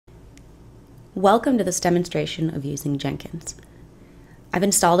Welcome to this demonstration of using Jenkins. I've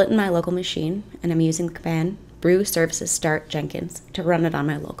installed it in my local machine and I'm using the command brew services start Jenkins to run it on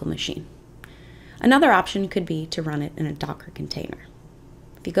my local machine. Another option could be to run it in a Docker container.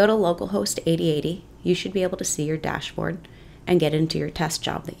 If you go to localhost 8080, you should be able to see your dashboard and get into your test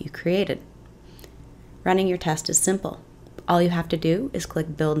job that you created. Running your test is simple. All you have to do is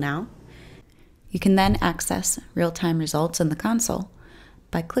click Build Now. You can then access real-time results in the console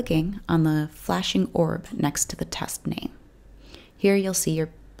by clicking on the flashing orb next to the test name. Here you'll see your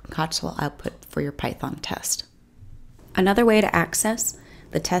console output for your Python test. Another way to access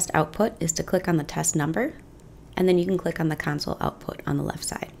the test output is to click on the test number, and then you can click on the console output on the left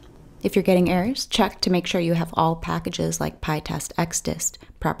side. If you're getting errors, check to make sure you have all packages like pytest xdist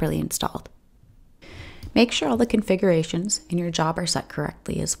properly installed. Make sure all the configurations in your job are set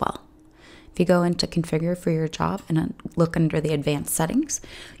correctly as well. If you go into Configure for your job and look under the Advanced Settings,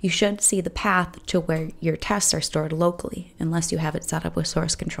 you should see the path to where your tests are stored locally, unless you have it set up with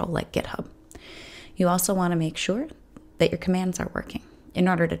source control like GitHub. You also want to make sure that your commands are working. In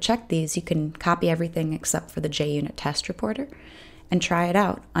order to check these, you can copy everything except for the JUnit test reporter and try it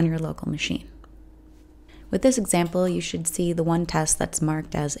out on your local machine. With this example, you should see the one test that's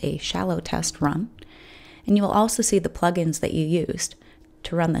marked as a shallow test run, and you will also see the plugins that you used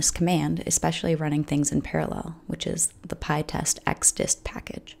to run this command, especially running things in parallel, which is the pytest xdist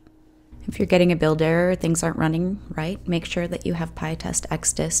package. If you're getting a build error, things aren't running right, make sure that you have pytest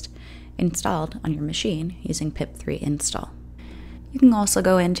xdist installed on your machine using pip3 install. You can also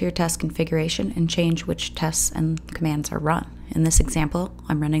go into your test configuration and change which tests and commands are run. In this example,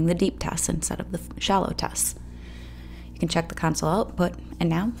 I'm running the deep tests instead of the shallow tests. You can check the console output,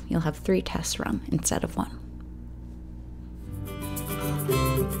 and now you'll have 3 tests run instead of 1.